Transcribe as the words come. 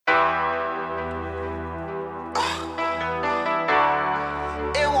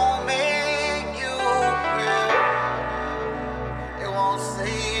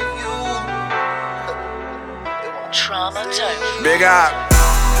Big eye.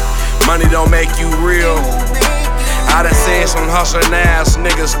 Money don't make you real. I done seen some hustling ass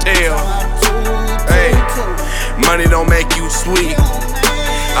niggas tell. Hey, money don't make you sweet.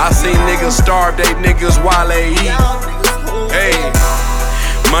 I seen niggas starve they niggas while they eat. Hey,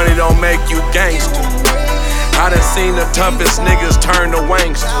 money don't make you gangster. I done seen the toughest niggas turn to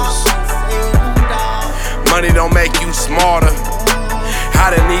wanksters. Money don't make you smarter. I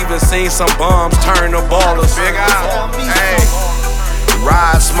done even seen some bums turn to ballers. Big eye. Hey,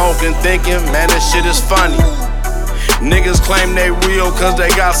 ride smoking thinking, man, this shit is funny. Niggas claim they real cause they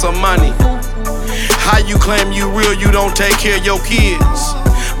got some money. How you claim you real, you don't take care of your kids,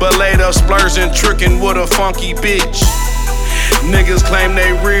 but later splurging, tricking with a funky bitch. Niggas claim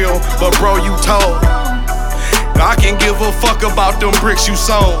they real, but bro, you told I can give a fuck about them bricks you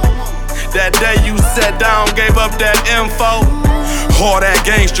sold. That day you sat down, gave up that info. All that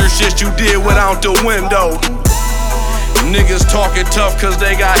gangster shit you did without the window. Niggas talking tough cause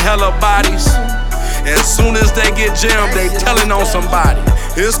they got hella bodies. As soon as they get jammed, they telling on somebody.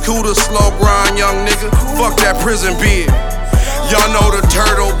 It's cool to slow grind, young nigga. Fuck that prison bid. Y'all know the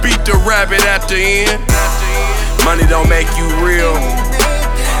turtle beat the rabbit at the end. Money don't make you real.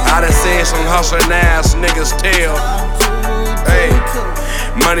 I done seen some hustling ass niggas tell. Hey,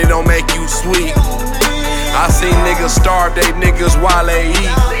 money don't make you sweet. I seen niggas starve they niggas while they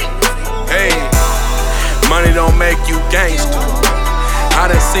eat. Hey, money don't make you gangster. I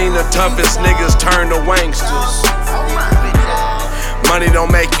done seen the toughest niggas turn to wanksters. Money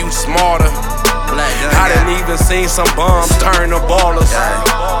don't make you smarter. I done even seen some bums turn to ballers.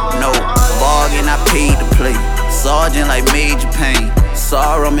 No bargain, I paid to play. Sergeant like Major Pain.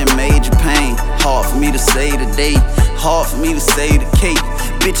 Sorry, I'm in major pain. Hard for me to say today. Hard for me to say the cake.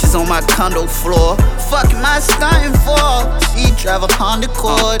 Bitches on my condo floor. Fuck am I stunting for? She drive a Honda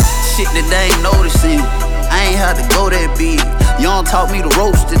Accord. Shit that they ain't noticing. I ain't had to go that big. Young taught me the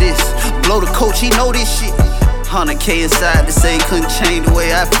ropes to this. Blow the coach, he know this shit. 100K inside to say couldn't change the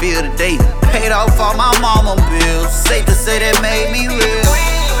way I feel today. Paid off all my mama bills. Safe to say that made me real.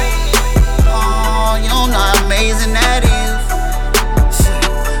 Oh, you don't know how amazing that is.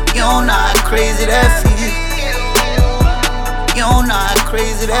 You don't know how crazy that feels. You don't know how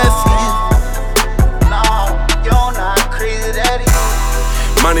crazy that feels. No, you don't know how crazy that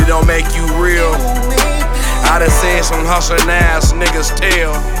is. Money don't make you real. I done seen some hustling ass niggas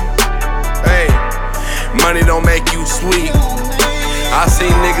tell. Hey, money don't make you sweet. I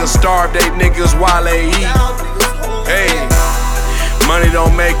seen niggas starve they niggas while they eat. Hey, money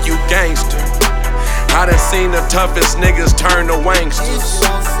don't make you gangster. I done seen the toughest niggas turn to wanksters.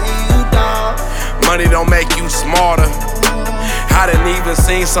 Money don't make you smarter. I done even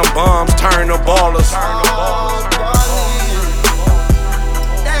seen some bums turn to ballers.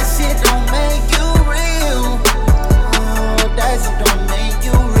 That shit don't make you real. Oh, that shit don't make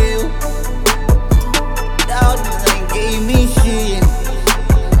you real. Y'all niggas ain't gave me shit.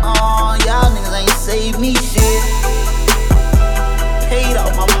 Oh, y'all niggas ain't saved me shit. Paid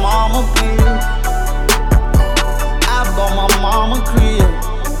off my mama bill. I bought my mama crib.